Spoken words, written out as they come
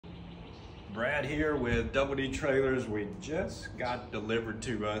Brad here with Double D Trailers. We just got delivered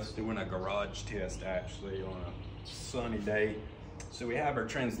to us doing a garage test actually on a sunny day. So we have our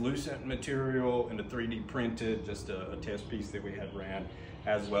translucent material and the 3D printed, just a test piece that we had ran,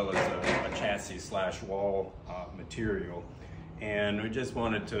 as well as a chassis slash wall material. And we just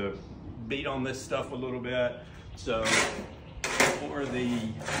wanted to beat on this stuff a little bit. So for the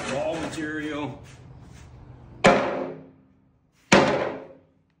wall material,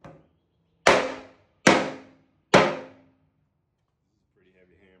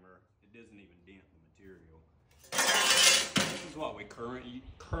 it doesn't even dent the material. This is what we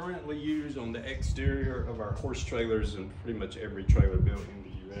currently use on the exterior of our horse trailers and pretty much every trailer built in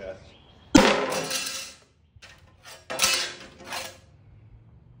the US.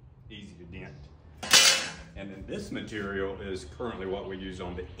 Easy to dent. And then this material is currently what we use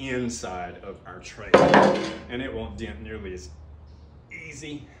on the inside of our trailer. And it won't dent nearly as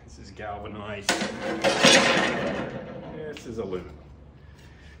easy. This is galvanized. This is aluminum.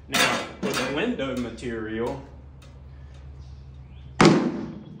 Now, for the window material, I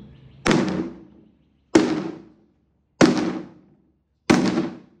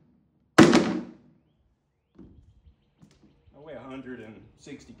weigh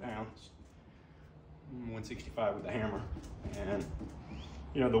 160 pounds, 165 with a hammer. And,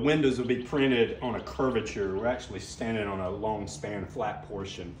 you know, the windows will be printed on a curvature. We're actually standing on a long span flat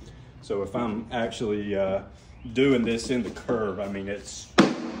portion. So if I'm actually doing this in the curve, I mean, it's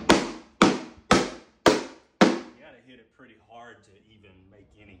pretty hard to even make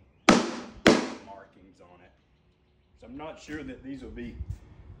any markings on it. So I'm not sure that these will be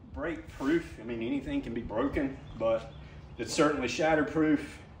break proof. I mean, anything can be broken, but it's certainly shatter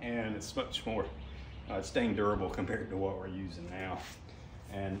proof, and it's much more stain durable compared to what we're using now.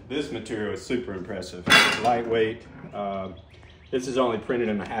 And this material is super impressive. It's lightweight. This is only printed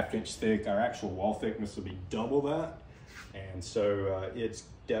in a 1/2 inch thick. Our actual wall thickness will be double that. And so it's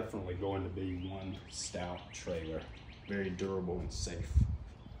definitely going to be one stout trailer. Very durable and safe.